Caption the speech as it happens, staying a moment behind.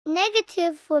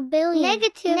Negative 4 billion.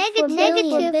 Negative 4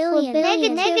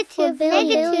 billion.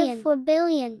 Negative 4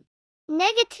 billion.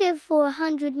 Negative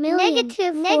 400 million.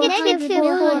 Negative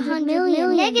 400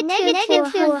 million. Negative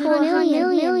 400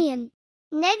 million.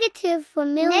 Negative 4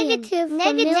 million. Negative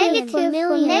 4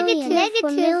 million.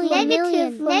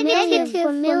 Negative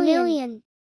 4 million.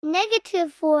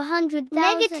 Negative 400,000.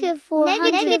 Negative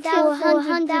 400,000.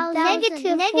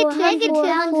 Negative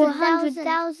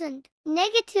 400,000.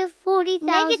 Negative 40,000.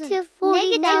 Negative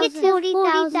 40,000. Negative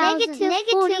 40,000.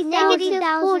 Negative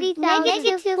 40,000.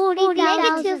 Negative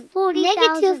 40,000.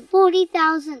 Negative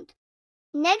 40,000.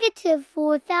 Negative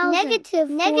 4,000. Negative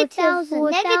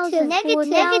 4,000. Negative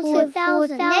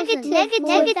 4,000.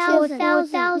 Negative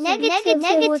 4,000. Negative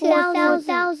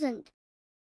 4,000.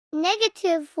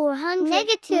 Negative 400.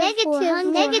 Negative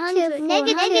 400.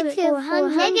 Negative 400.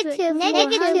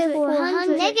 Negative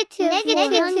 400. Negative 400.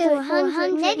 Negative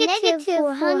 400. Negative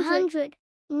 400.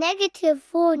 Negative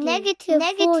 40. Negative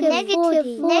 40. Negative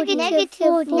 40. Negative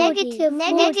 40.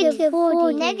 Negative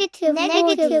 40.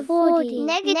 Negative 40.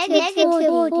 Negative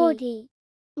 40.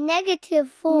 Negative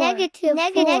 4. Negative 4.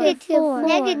 Negative 4.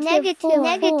 Negative 4.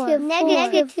 Negative 4.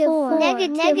 Negative 4.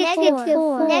 Negative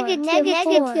 4. Negative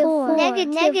 4.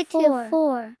 Negative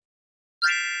 4.